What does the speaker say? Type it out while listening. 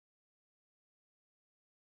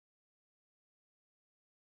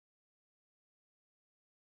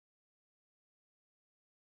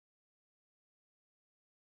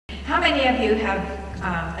many of you have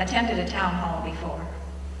attended a town hall before?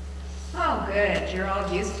 Oh, good. You're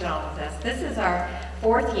all used to all of this. This is our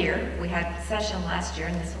 4th year. We had a session last year,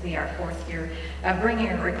 and this will be our 4th year of bringing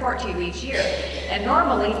a report to you each year. And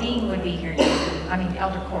normally, Dean would be here now. I mean,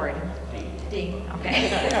 Elder Corey. Dean,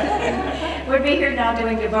 okay. Would be here now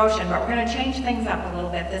doing devotion, but we're going to change things up a little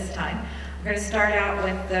bit this time. We're going to start out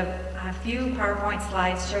with a few PowerPoint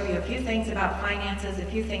slides, show you a few things about finances, a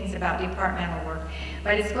few things about departmental work,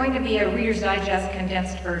 but it's going to be a Reader's Digest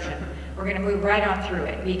condensed version. We're going to move right on through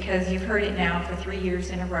it because you've heard it now for 3 years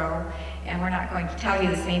in a row, and we're not going to tell you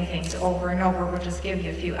the same things over and over. We'll just give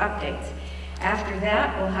you a few updates. After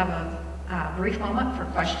that, we'll have a brief moment for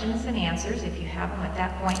questions and answers if you have them at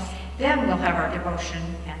that point. Then we'll have our devotion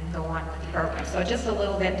and go on with the program. So just a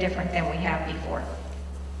little bit different than we have before.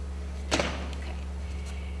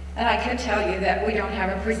 And I could tell you that we don't have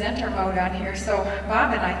a presenter mode on here, so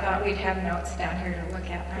Bob and I thought we'd have notes down here to look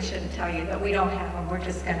at. I shouldn't tell you that we don't have them. We're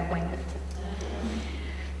just going to wing it.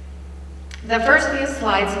 The first few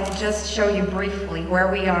slides will just show you briefly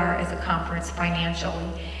where we are as a conference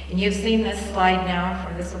financially. And you've seen this slide now,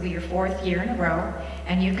 for this will be your 4th year in a row,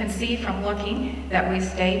 and you can see from looking that we've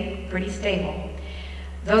stayed pretty stable.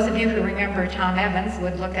 Those of you who remember Tom Evans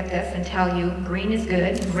would look at this and tell you green is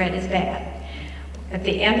good and red is bad. At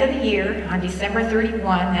the end of the year, on December 31,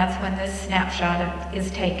 that's when this snapshot is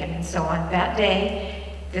taken. And so on that day,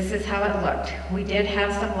 this is how it looked. We did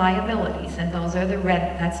have some liabilities, and those are the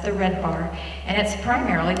red, that's the red bar. And it's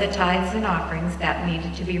primarily the tithes and offerings that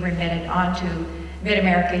needed to be remitted onto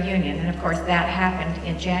Mid-America Union. And of course, that happened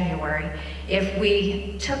in January. If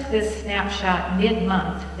we took this snapshot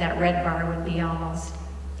mid-month, that red bar would be almost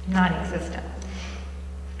non-existent.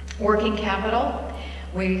 Working capital.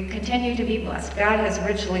 We continue to be blessed. God has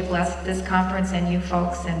richly blessed this conference and you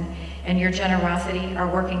folks and your generosity. Our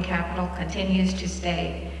working capital continues to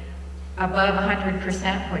stay above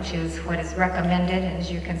 100%, which is what is recommended. And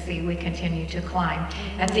as you can see, we continue to climb.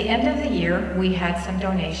 At the end of the year, we had some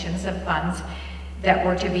donations of funds that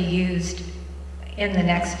were to be used in the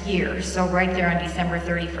next year. So right there on December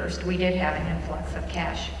 31st, we did have an influx of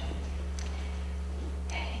cash.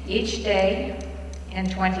 Each day in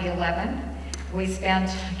 2011, we spent,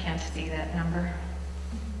 I can't see that number,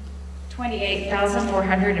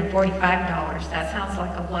 $28,445. That sounds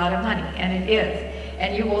like a lot of money, and it is.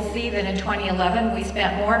 And you will see that in 2011, we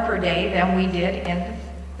spent more per day than we did in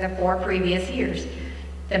the 4 previous years.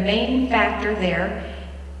 The main factor there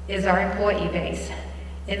is our employee base.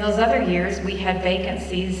 In those other years, we had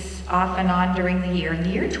vacancies off and on during the year. In the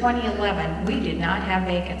year 2011, we did not have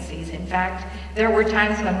vacancies. In fact, there were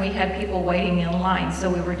times when we had people waiting in line, so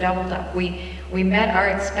we were doubled up. We met our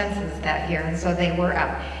expenses that year, and so they were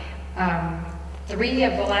up. 3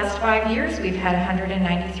 of the last 5 years, we've had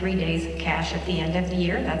 193 days of cash at the end of the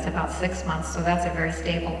year. That's about 6 months, so that's a very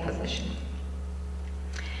stable position.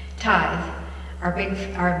 Tithe.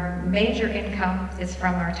 Our major income is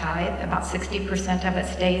from our tithe. About 60% of it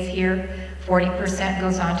stays here. 40%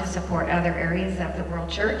 goes on to support other areas of the World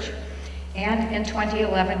Church. And in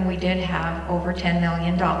 2011, we did have over $10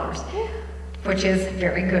 million, which is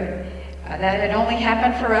very good. That had only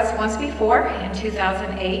happened for us once before, in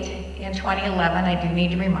 2008. In 2011, I do need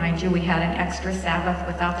to remind you, we had an extra Sabbath.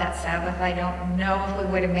 Without that Sabbath, I don't know if we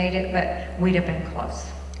would have made it, but we'd have been close.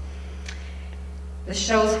 This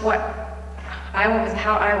shows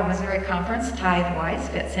how Iowa Missouri Conference, tithe-wise,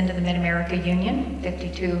 fits into the Mid-America Union,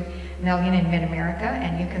 $52 million in Mid-America,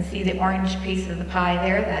 and you can see the orange piece of the pie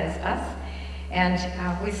there, that is us. And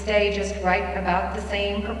we stay just right about the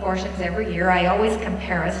same proportions every year. I always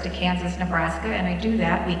compare us to Kansas, Nebraska, and I do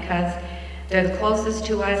that because they're the closest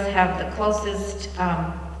to us, have the closest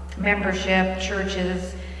membership,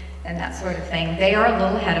 churches, and that sort of thing. They are a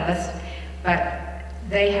little ahead of us, but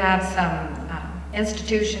they have some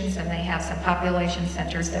institutions and they have some population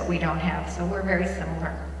centers that we don't have, so we're very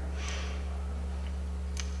similar.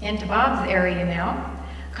 Into Bob's area now.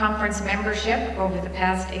 Conference membership over the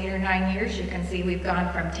past 8 or 9 years, you can see we've gone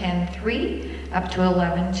from 10.3 up to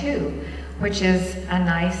 11.2, which is a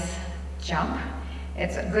nice jump.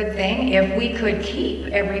 It's a good thing. If we could keep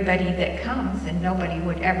everybody that comes and nobody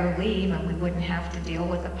would ever leave and we wouldn't have to deal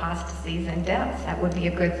with apostasies and deaths, that would be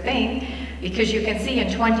a good thing, because you can see in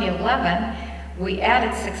 2011 we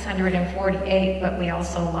added 648, but we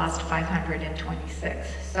also lost 526.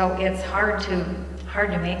 So it's hard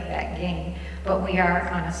to make that gain, but we are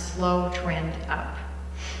on a slow trend up.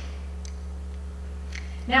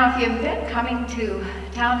 Now, if you've been coming to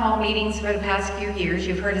town hall meetings for the past few years,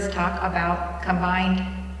 you've heard us talk about Combined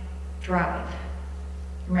Drive.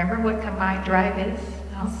 Remember what Combined Drive is?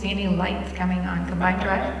 I don't see any lights coming on. Combined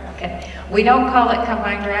Drive? Okay. We don't call it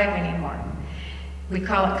Combined Drive anymore. We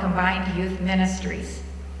call it Combined Youth Ministries.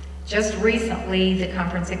 Just recently, the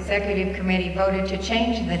Conference Executive Committee voted to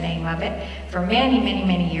change the name of it. For many, many,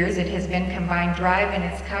 many years, it has been Combined Drive, and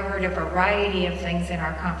it's covered a variety of things in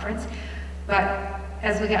our conference. But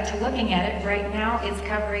as we got to looking at it, right now it's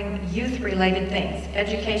covering youth-related things,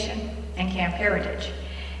 education and Camp Heritage.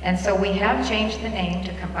 And so we have changed the name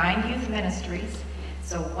to Combined Youth Ministries.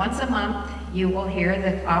 So once a month, you will hear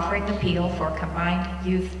the offering appeal for Combined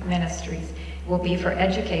Youth Ministries. It will be for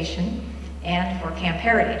education and for Camp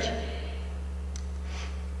Heritage.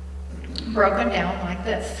 Broken down like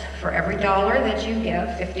this. For every dollar that you give,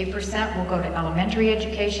 50% will go to elementary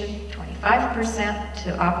education, 25%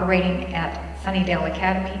 to operating at Sunnydale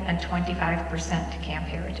Academy, and 25% to Camp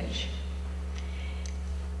Heritage.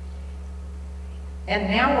 And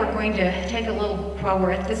now we're going to take a little, while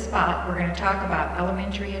we're at this spot, we're going to talk about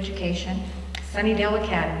elementary education, Sunnydale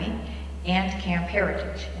Academy, and Camp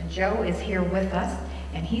Heritage. And Joe is here with us,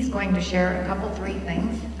 and he's going to share a couple, 3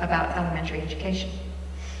 things about elementary education.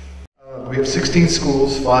 We have 16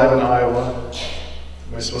 schools, 5 in Iowa.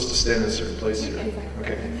 Am I supposed to stand in a certain place here?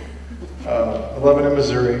 Okay. 11 in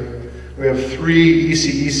Missouri. We have 3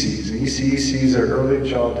 ECECs. And ECECs are early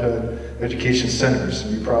childhood education centers.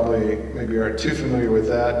 You probably maybe aren't too familiar with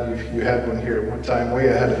that. You had one here at one time, way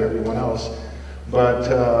ahead of everyone else. But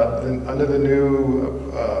under the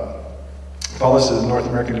new policy of the North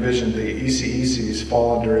American Division, the ECECs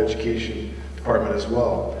fall under Education Department as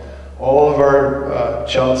well. All of our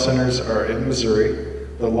child centers are in Missouri.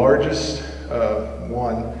 The largest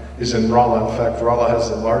one is in Rolla. In fact, Rolla has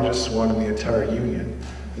the largest one in the entire union.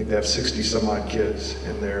 I think they have 60 some odd kids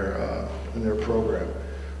in their program.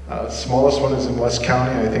 Smallest one is in West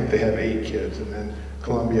County. I think they have 8 kids, and then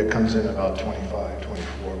Columbia comes in about 25,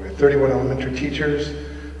 24. We have 31 elementary teachers,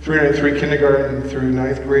 303 kindergarten through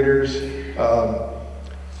 9th graders,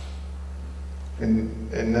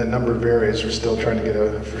 and that number varies. We're still trying to get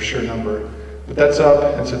a for sure number. But that's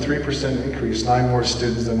up. It's a 3% increase, 9 more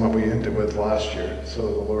students than what we ended with last year. So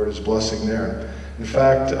the Lord is blessing there. In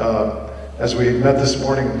fact, as we met this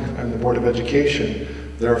morning on the Board of Education,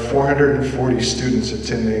 there are 440 students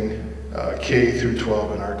attending K through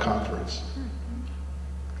 12 in our conference.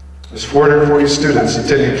 There's 440 students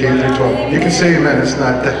attending K through 12. You can say amen.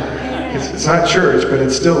 It's not church, but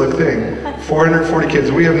it's still a thing. 440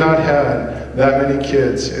 kids. We have not had that many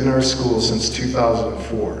kids in our school since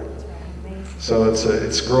 2004. So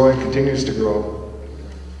it's growing, continues to grow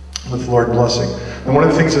with Lord blessing. And one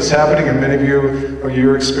of the things that's happening, and many of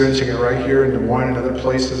you're experiencing it right here in Des Moines and other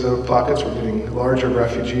places of pockets, we're getting larger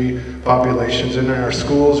refugee populations in our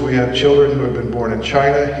schools. We have children who have been born in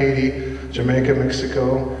China, Haiti, Jamaica,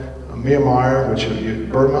 Mexico, Myanmar, which is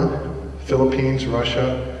Burma, Philippines,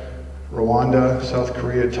 Russia, Rwanda, South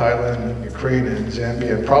Korea, Thailand, Ukraine, and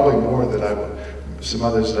Zambia, and probably more some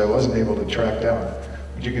others that I wasn't able to track down.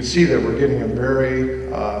 But you can see that we're getting a very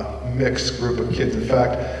mixed group of kids. In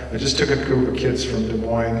fact, I just took a group of kids from Des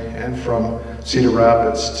Moines and from Cedar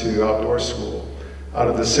Rapids to outdoor school. Out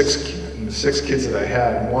of the six kids that I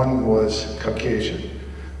had, 1 was Caucasian,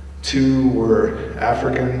 2 were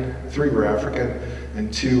African, 3 were African,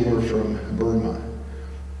 and 2 were from Burma.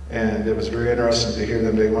 And it was very interesting to hear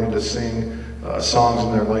them. They wanted to sing songs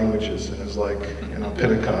in their languages, and it was like,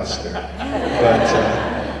 Pentecost there. But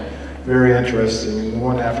very interesting. And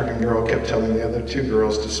one African girl kept telling the other 2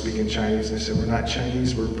 girls to speak in Chinese. They said, "We're not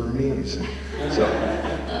Chinese, we're Burmese." And so,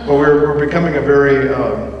 but we're becoming a very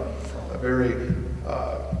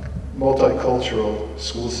multicultural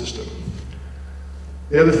school system.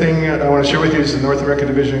 The other thing I want to share with you is the North American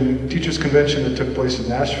Division Teachers Convention that took place in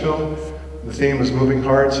Nashville. The theme was Moving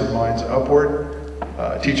Hearts and Minds Upward.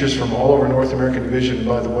 Teachers from all over North American Division,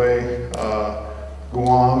 by the way,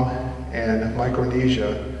 Guam and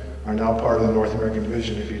Micronesia are now part of the North American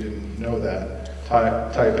Division, if you didn't know that.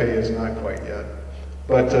 Taipei is not quite yet.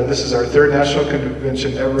 But this is our 3rd national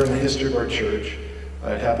convention ever in the history of our church.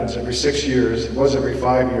 It happens every 6 years. It was every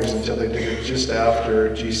 5 years until they did it just after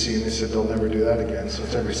GC, and they said they'll never do that again, so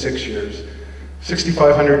it's every 6 years.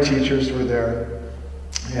 6,500 teachers were there,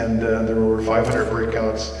 and there were over 500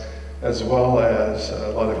 breakouts, as well as a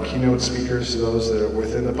lot of keynote speakers, those that are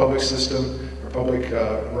within the public system, public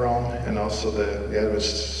realm, and also the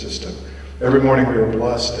Adventist system. Every morning we were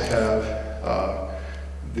blessed to have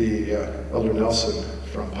the Elder Nelson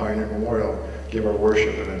from Pioneer Memorial give our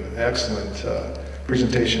worship, and an excellent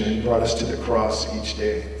presentation, and brought us to the cross each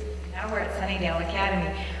day. Now we're at Sunnydale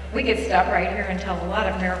Academy. We could stop right here and tell a lot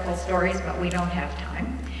of miracle stories, but we don't have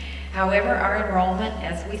time. However, our enrollment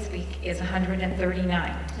as we speak is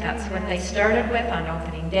 139. That's what they started with on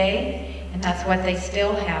opening day, and that's what they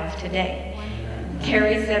still have today.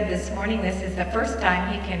 Carrie said this morning this is the first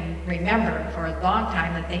time he can remember for a long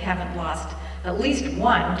time that they haven't lost at least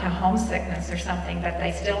one to homesickness or something, but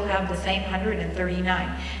they still have the same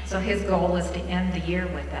 139. So his goal is to end the year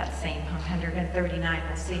with that same 139.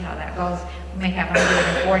 We'll see how that goes. We may have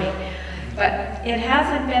 140. But it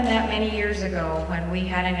hasn't been that many years ago when we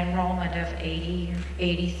had an enrollment of 80 or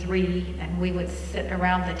 83, and we would sit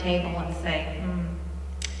around the table and say,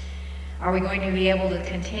 are we going to be able to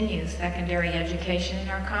continue secondary education in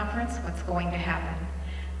our conference? What's going to happen?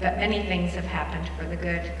 But many things have happened for the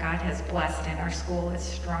good. God has blessed, and our school is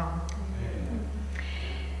strong.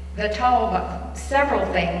 Several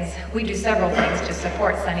things, we do several things to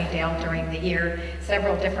support Sunnydale during the year.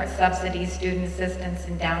 Several different subsidies, student assistance,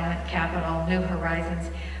 endowment, capital, New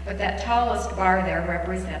Horizons. But that tallest bar there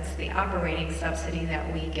represents the operating subsidy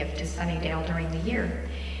that we give to Sunnydale during the year.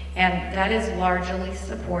 And that is largely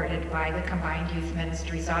supported by the Combined Youth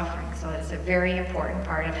Ministries offering. So it's a very important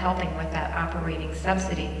part of helping with that operating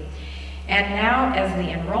subsidy. And now as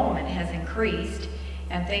the enrollment has increased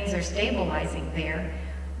and things are stabilizing there,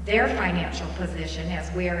 their financial position,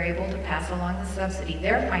 as we are able to pass along the subsidy,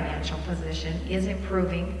 their financial position is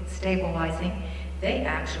improving, stabilizing. They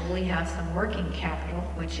actually have some working capital,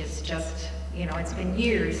 which is just, it's been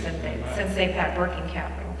years since they've had working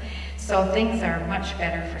capital. So things are much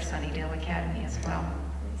better for Sunnydale Academy as well.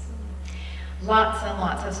 Lots and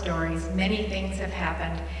lots of stories. Many things have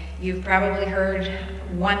happened. You've probably heard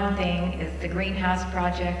one thing is the greenhouse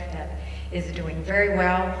project that is doing very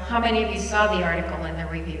well. How many of you saw the article in the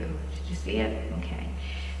review? Did you see it? Okay.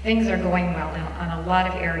 Things are going well on a lot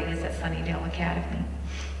of areas at Sunnydale Academy.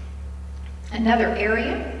 Another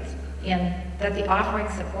area that the offering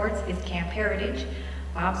supports is Camp Heritage.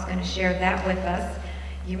 Bob's going to share that with us.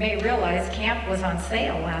 You may realize camp was on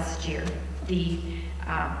sale last year. The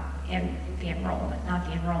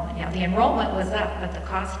enrollment was up, but the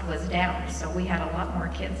cost was down. So we had a lot more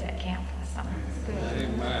kids at camp this summer.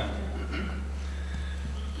 Amen.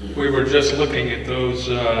 We were just looking at those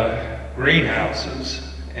greenhouses,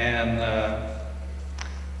 and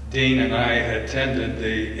Dean and I attended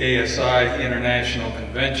the ASI International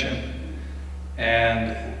Convention,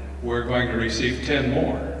 and we're going to receive 10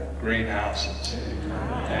 more greenhouses.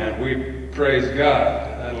 And we praise God,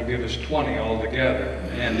 that'll give us 20 altogether.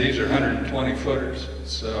 And these are 120 footers.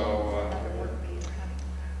 So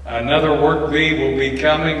another work bee will be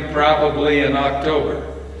coming probably in October.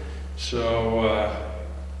 So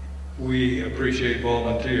we appreciate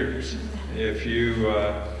volunteers. If you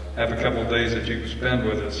have a couple of days that you can spend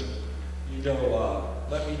with us.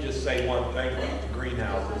 Let me just say one thing about the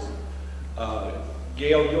greenhouses.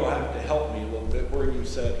 Gail, you'll have to help me a little bit where you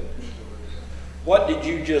said, what did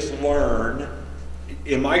you just learn?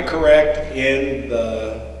 Am I correct in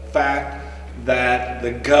the fact that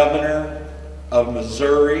the governor of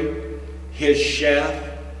Missouri, his chef,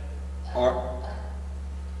 a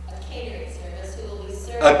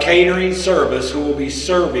catering service who will be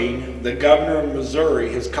serving, the governor of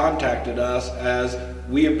Missouri has contacted us as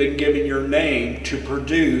we have been given your name to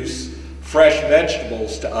produce fresh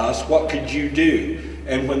vegetables to us. What could you do?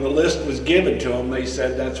 And when the list was given to them, they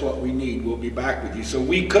said, that's what we need. We'll be back with you. So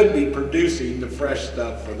we could be producing the fresh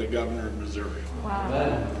stuff for the governor of Missouri. Wow.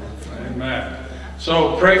 Amen. Amen.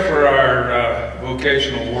 So pray for our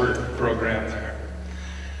vocational work program there.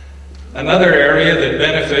 Another area that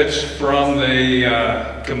benefits from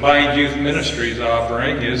the Combined Youth Ministries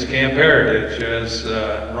offering is Camp Heritage, as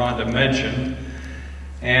Rhonda mentioned.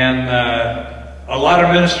 And a lot of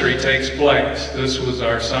ministry takes place. This was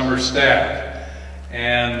our summer staff.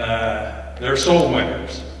 And they're soul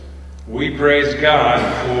winners. We praise God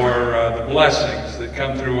for the blessings that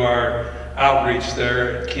come through our outreach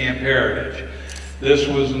there at Camp Heritage. This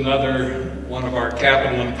was another one of our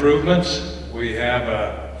capital improvements. We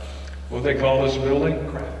have what they call this building?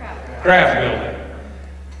 Craft building,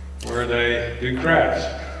 where they do crafts.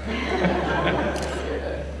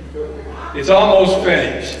 It's almost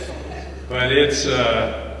finished, but it's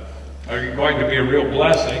going to be a real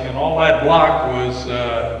blessing, and all that block was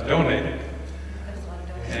donated.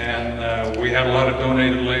 And we had a lot of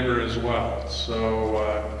donated labor as well. So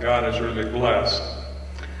God is really blessed.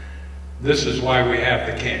 This is why we have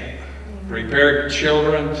the camp. Prepare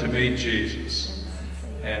children to meet Jesus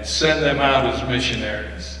and send them out as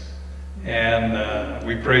missionaries. And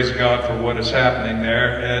we praise God for what is happening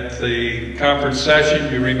there. At the conference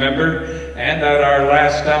session, you remember, and at our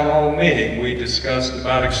last town hall meeting, we discussed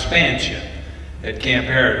about expansion at Camp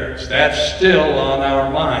Heritage. That's still on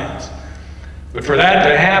our minds. But for that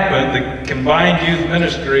to happen, the Combined Youth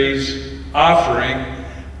Ministries offering,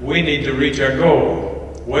 we need to reach our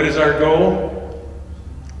goal. What is our goal?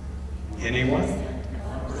 Anyone?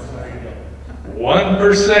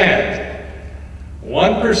 1%.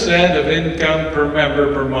 1% of income per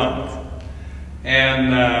member per month.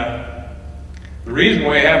 And the reason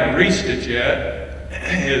we haven't reached it yet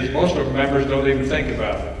is most of our members don't even think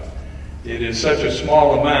about it. It is such a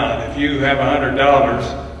small amount. If you have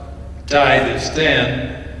 $100, tithe is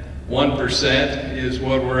 10, 1% is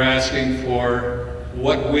what we're asking for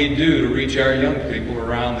what we do to reach our young people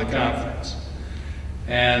around the conference.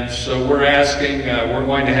 And so we're asking, we're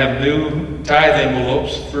going to have new tithe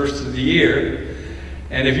envelopes first of the year.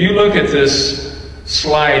 And if you look at this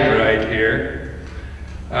slide right here,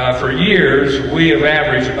 for years we have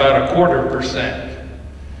averaged about 1/4%.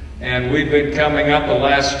 And we've been coming up the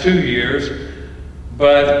last 2 years,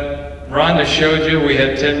 but Rhonda showed you we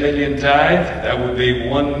had 10 million tithe. That would be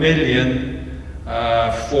 1 million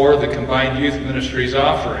for the Combined Youth Ministries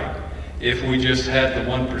offering if we just had the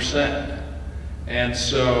 1%. And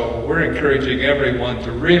so we're encouraging everyone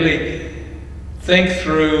to really think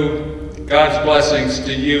through God's blessings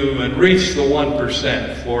to you and reach the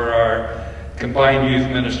 1% for our Combined Youth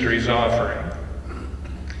Ministries offering.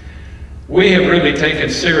 We have really taken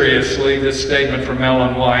seriously this statement from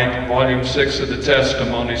Ellen White, Volume 6 of the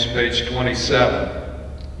Testimonies, page 27.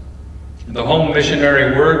 The home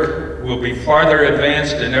missionary work will be farther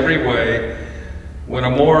advanced in every way when a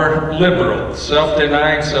more liberal,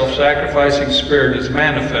 self-denying, self-sacrificing spirit is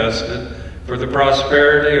manifested for the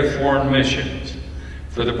prosperity of foreign missions.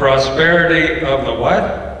 For the prosperity of the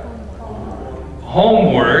what?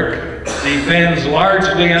 Homework depends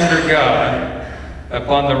largely under God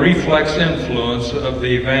upon the reflex influence of the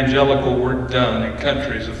evangelical work done in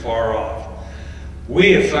countries afar off.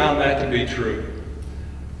 We have found that to be true.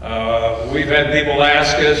 We've had people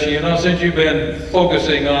ask us, you know, since you've been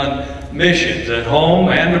focusing on missions at home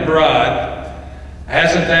and abroad,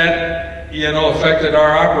 hasn't that, you know, affected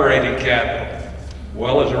our operating capital?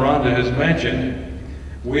 Well, as Rhonda has mentioned,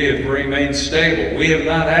 we have remained stable. We have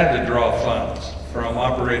not had to draw funds from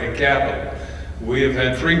operating capital. We have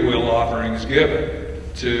had free will offerings given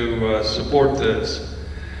to support this.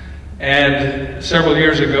 And several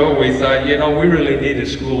years ago we thought, you know, we really need a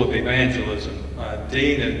school of evangelism.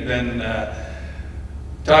 Dean had been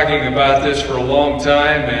talking about this for a long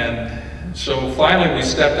time, and so finally we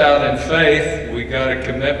stepped out in faith. We got a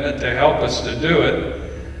commitment to help us to do it,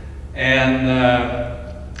 and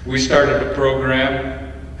we started a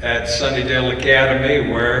program at Sunnydale Academy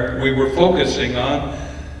where we were focusing on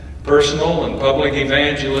personal and public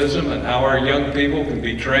evangelism and how our young people can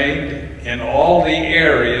be trained in all the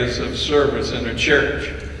areas of service in a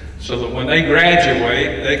church so that when they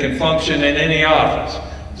graduate, they can function in any office.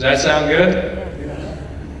 Does that sound good?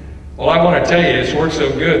 Well, I want to tell you, it's worked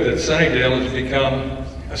so good that Sunnydale has become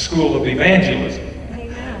a school of evangelism.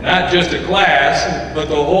 Not just a class, but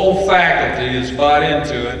the whole faculty is bought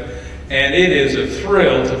into it, and it is a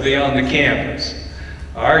thrill to be on the campus.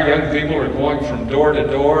 Our young people are going from door to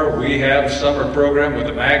door. We have a summer program with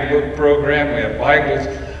a MagBook program. We have Bible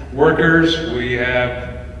workers. We have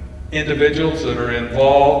individuals that are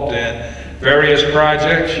involved in various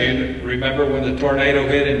projects. You remember when the tornado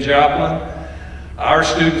hit in Joplin? Our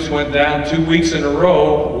students went down 2 weeks in a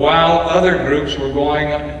row while other groups were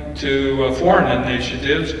going to foreign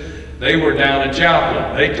initiatives. They were down at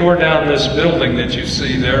Joplin. They tore down this building that you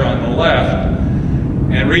see there on the left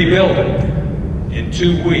and rebuilt it in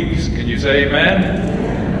 2 weeks. Can you say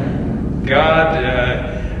amen? God,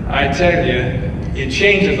 I tell you, it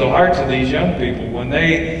changes the hearts of these young people when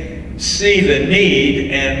they see the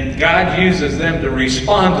need and God uses them to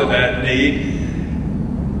respond to that need.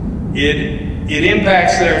 It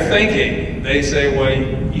impacts their thinking. They say, well,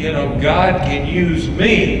 you know, God can use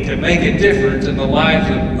me to make a difference in the lives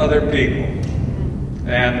of other people.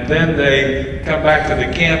 And then they come back to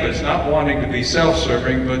the campus not wanting to be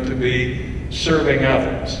self-serving, but to be serving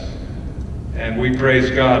others. And we praise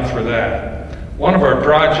God for that. One of our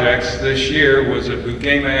projects this year was at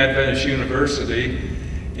Bukema Adventist University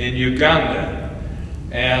in Uganda.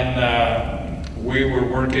 And we were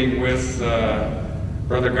working with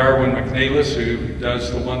Brother Garwin McNeilis, who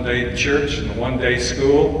does the one-day church and the one-day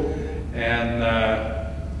school. And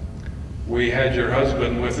we had your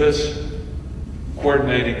husband with us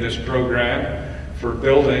coordinating this program for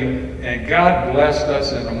building, and God blessed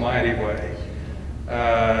us in a mighty way.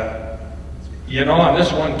 You know, on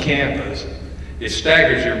this one campus, it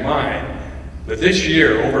staggers your mind, but this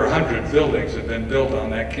year over 100 buildings have been built on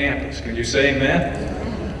that campus. Can you say amen?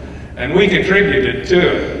 And we contributed to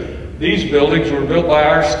it. These buildings were built by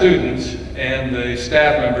our students, and the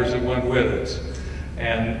staff members that went with us.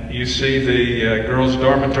 And you see the girls'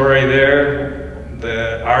 dormitory there.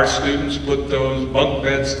 Our students put those bunk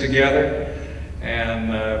beds together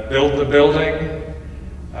and built the building.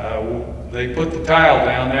 They put the tile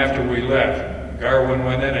down after we left. Garwin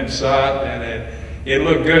went in and saw it, and it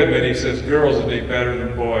looked good, but he says girls would be better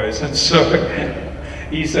than boys. And so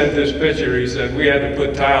he sent this picture. He said we had to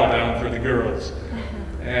put tile down for the girls,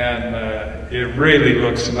 and it really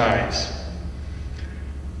looks nice.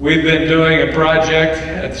 We've been doing a project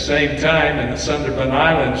at the same time in the Sunderland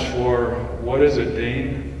Islands for, what is it,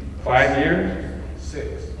 Dean? 5 years?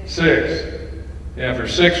 6. 6. Yeah, for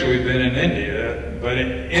 6 we've been in India, but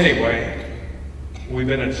anyway, we've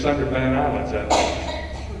been at Sunderland Islands that long.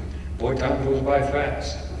 Boy, time goes by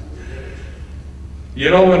fast. You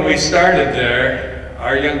know, when we started there,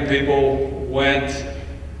 our young people went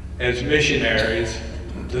as missionaries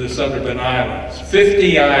to the Sunderland Islands.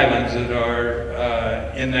 50 islands that are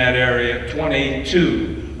in that area,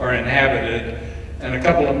 22 are inhabited, and a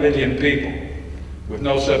couple of million people with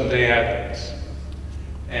no Seventh-day Adventists.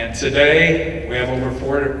 And today, we have over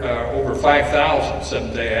 5,000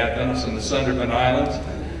 Seventh-day Adventists in the Sunderland Islands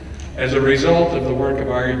as a result of the work of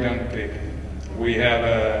our young people. We have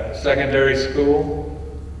a secondary school,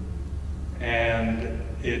 and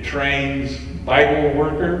it trains Bible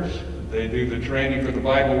workers. They do the training for the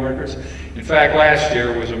Bible workers. In fact, last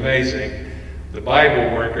year was amazing. The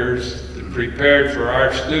Bible workers that prepared for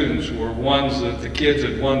our students were ones that the kids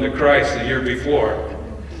had won to Christ the year before.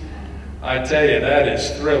 I tell you, that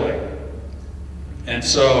is thrilling. And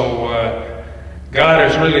so God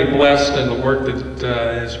is really blessed in the work that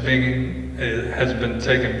has been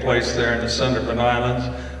taking place there in the Sunderland Islands.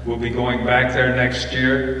 We'll be going back there next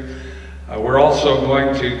year. We're also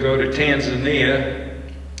going to go to Tanzania.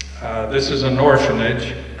 This is an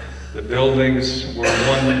orphanage. The buildings were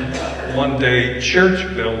one-day church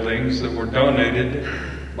buildings that were donated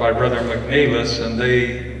by Brother McNeilis, and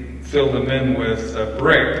they filled them in with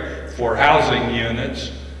brick for housing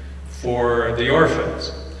units for the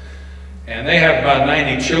orphans. And they have about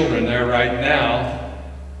 90 children there right now,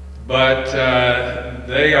 but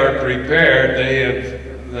they are prepared.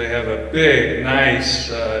 They have a big, nice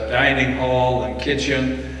dining hall and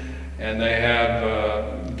kitchen, and they have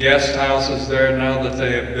guest houses there now that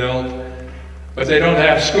they have built, but they don't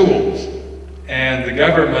have schools, and the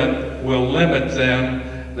government will limit them.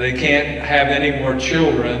 They can't have any more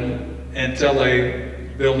children until they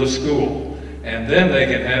build a school, and then they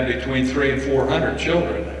can have between 300 and 400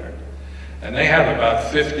 children there. And they have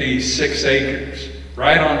about 56 acres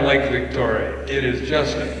right on Lake Victoria. It is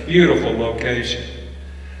just a beautiful location.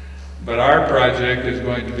 But our project is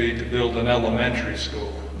going to be to build an elementary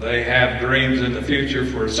school. They have dreams in the future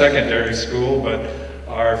for a secondary school, but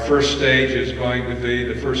our first stage is going to be,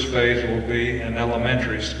 the first phase will be an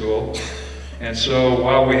elementary school. And so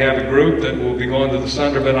while we have a group that will be going to the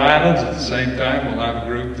Sunderland Islands, at the same time we'll have a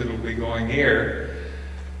group that will be going here.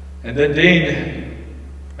 And then Dean,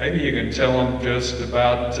 maybe you can tell them just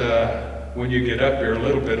about, when you get up here, a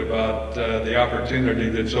little bit about the opportunity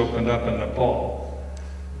that's opened up in Nepal.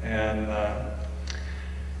 And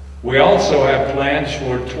we also have plans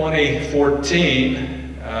for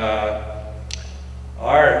 2014.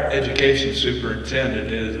 Our education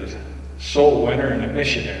superintendent is a soul winner and a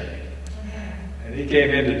missionary. And he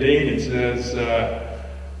came into Dean and says,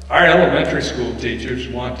 our elementary school teachers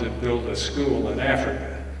want to build a school in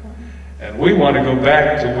Africa. And we want to go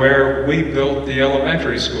back to where we built the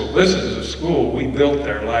elementary school. This is a school we built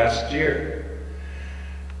there last year.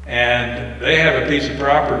 And they have a piece of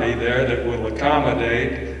property there that will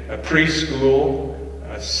accommodate a preschool,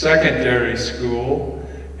 a secondary school,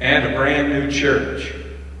 and a brand new church.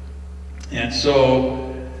 And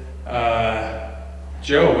so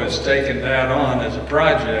Joe has taken that on as a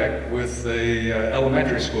project with the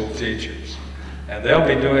elementary school teachers. And they'll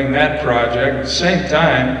be doing that project. At the same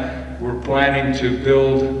time, we're planning to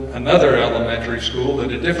build another elementary school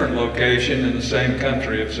at a different location in the same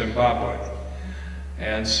country of Zimbabwe.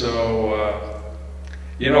 And so,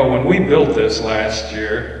 you know, when we built this last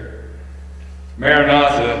year,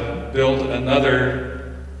 Maranatha built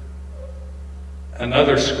another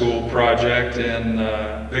school project in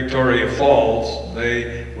Victoria Falls.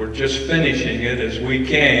 They were just finishing it as we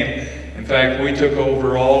came. In fact, we took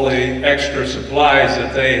over all the extra supplies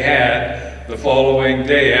that they had the following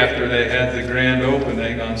day after they had the grand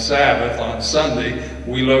opening on Sabbath. On Sunday,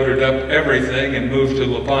 we loaded up everything and moved to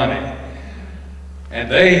Lapani. And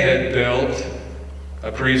they had built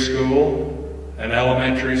a preschool, an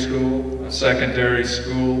elementary school, a secondary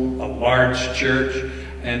school, a large church,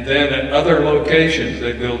 and then at other locations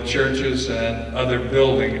they build churches and other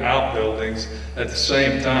outbuildings at the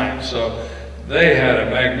same time. So they had a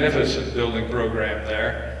magnificent building program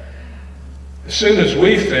there. As soon as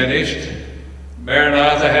we finished,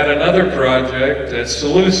 Maranatha had another project at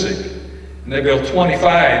Seleucid, and they built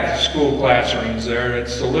 25 school classrooms there at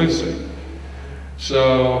Seleucid.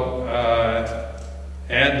 So,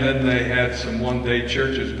 and then they had some one-day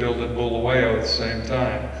churches built at Bulawayo at the same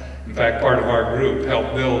time. In fact, part of our group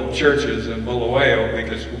helped build churches in Bulawayo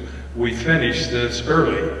because we finished this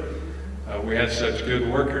early. We had such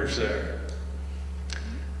good workers there.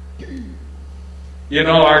 You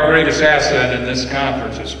know, our greatest asset in this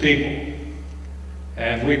conference is people.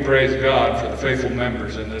 And we praise God for the faithful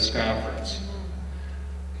members in this conference.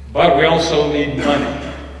 But we also need money.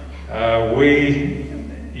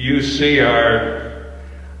 You see our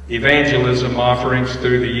evangelism offerings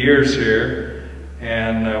through the years here,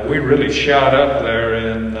 and we really shot up there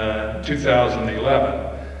in 2011.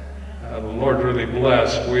 The Lord really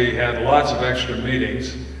blessed. We had lots of extra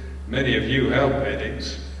meetings. Many of you held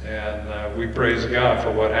meetings, and we praise God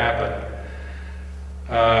for what happened.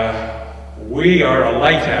 We are a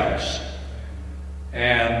lighthouse,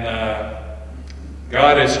 and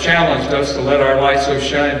God has challenged us to let our light so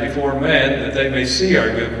shine before men that they may see our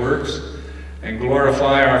good works and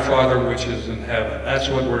glorify our Father which is in heaven. That's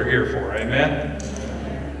what we're here for, amen?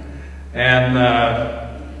 And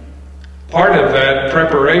part of that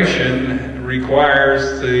preparation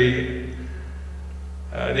requires the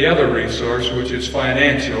other resource, which is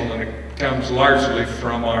financial, and it comes largely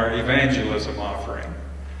from our evangelism offering.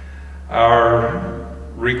 Our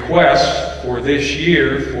request for this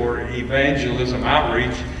year for evangelism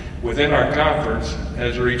outreach within our conference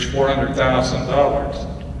has reached $400,000.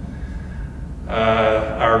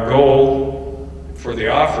 Our goal for the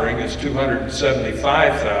offering is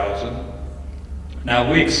 $275,000.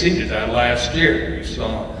 Now, we exceeded that last year, you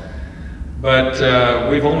saw. But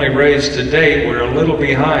we've only raised to date, we're a little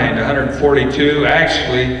behind, 142.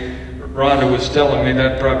 Actually, Rhonda was telling me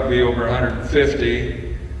that'd probably be over 150.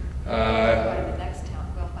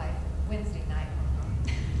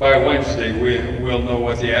 By Wednesday, we'll know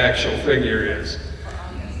what the actual figure is.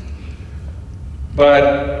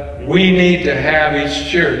 But we need to have each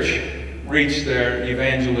church reach their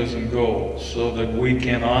evangelism goals so that we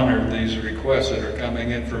can honor these requests that are coming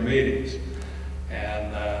in for meetings.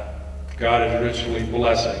 And God is richly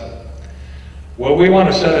blessing. Well, we want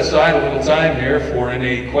to set aside a little time here for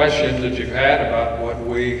any questions that you've had about what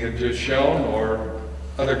we have just shown, or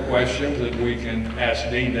other questions that we can ask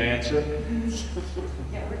Dean to answer.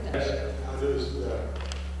 How does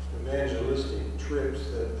evangelistic trips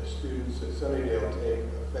that the students at Sunnydale take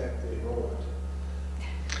affect the enrollment?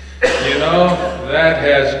 You know, that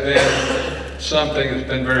has been something that's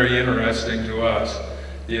been very interesting to us.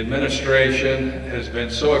 The administration has been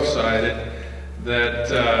so excited that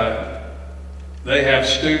they have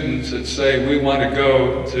students that say, we want to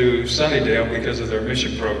go to Sunnydale because of their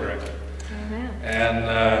mission program. And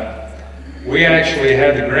we actually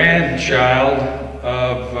had the grandchild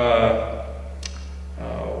of,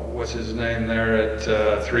 what's his name there at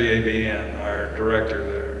 3ABN, our director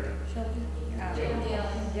there?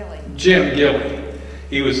 Jim Gilly.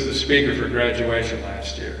 He was the speaker for graduation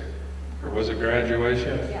last year. Or was it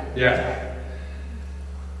graduation? Yeah.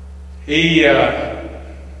 He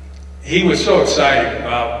was so excited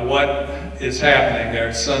about what is happening there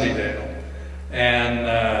at Sunnydale, and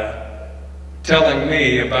telling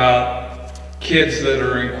me about kids that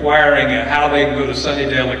are inquiring at how they can go to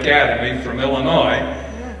Sunnydale Academy from Illinois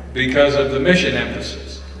because of the mission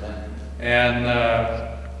emphasis. And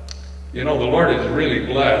you know, the Lord is really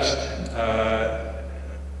blessed.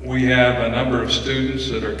 We have a number of students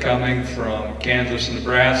that are coming from Kansas and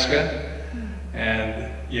Nebraska,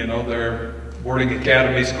 and you know, their boarding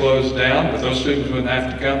academies closed down, but those students wouldn't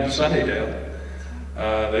have to come to Sunnydale.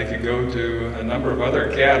 They could go to a number of other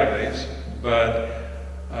academies, but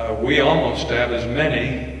we almost have as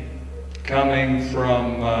many coming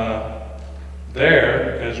from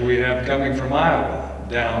there as we have coming from Iowa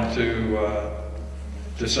down to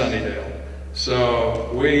Sunnydale.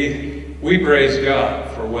 So we praise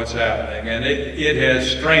God for what's happening, and it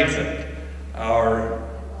has strengthened our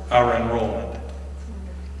enrollment.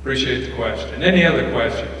 Appreciate the question. Any other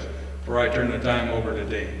questions before I turn the time over to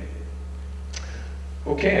Dean?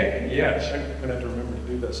 Okay, yes. I'm going to have to remember to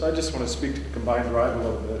do this. I just want to speak to Combined Drive a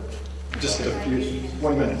little bit. Just a few.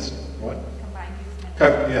 1 minute. What? Combined Youth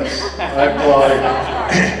Ministries.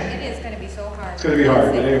 Yes. It is going to be so hard. It's going to be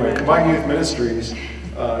hard, but anyway, Combined Youth Ministries,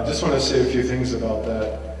 just want to say a few things about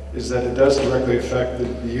that, is that it does directly affect the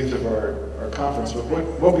youth of our conference. But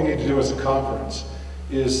what we need to do as a conference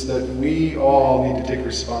is that we all need to take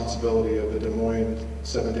responsibility of the Des Moines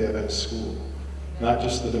Seventh-day Adventist School, not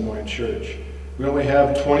just the Des Moines Church. We only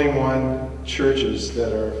have 21 churches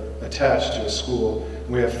that are attached to a school, and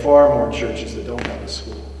we have far more churches that don't have a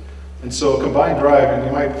school. And so Combined Drive, and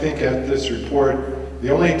you might think at this report,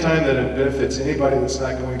 the only time that it benefits anybody that's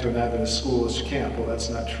not going to an Adventist school is camp. Well, that's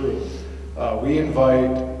not true. We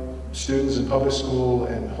invite students in public school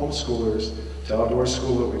and homeschoolers to outdoor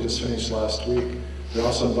school that we just finished last week. We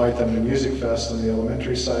also invite them to Music Fest on the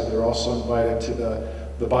elementary side. They're also invited to the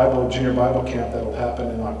Junior Bible Camp that'll happen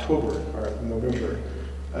in October or November.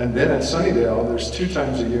 And then at Sunnydale, there's 2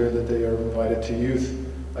 times a year that they are invited to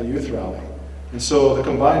a youth rally. And so the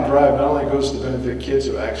Combined Drive not only goes to benefit kids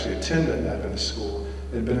who actually attend an Adventist school,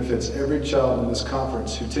 it benefits every child in this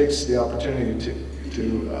conference who takes the opportunity to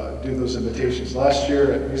do those invitations. Last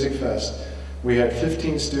year at Music Fest, we had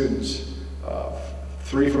 15 students,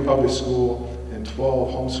 3 from public school and 12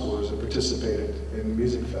 homeschoolers that participated in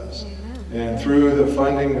Music Fest. And through the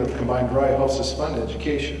funding of Combined Drive helps us fund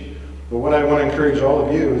education. But what I want to encourage all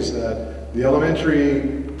of you is that the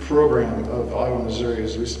elementary program of Iowa, Missouri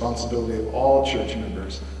is the responsibility of all church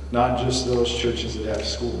members, not just those churches that have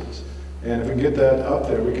schools. And if we can get that up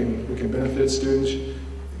there, we can benefit students.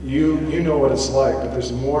 You know what it's like, but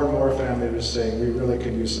there's more and more families that are saying we really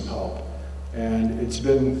could use some help. And it's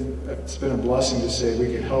been a blessing to say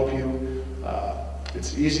we can help you.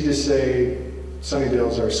 It's easy to say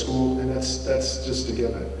Sunnydale's our school, and that's just a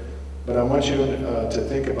given. But I want you to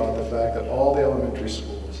think about the fact that all the elementary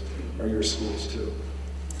schools are your schools too.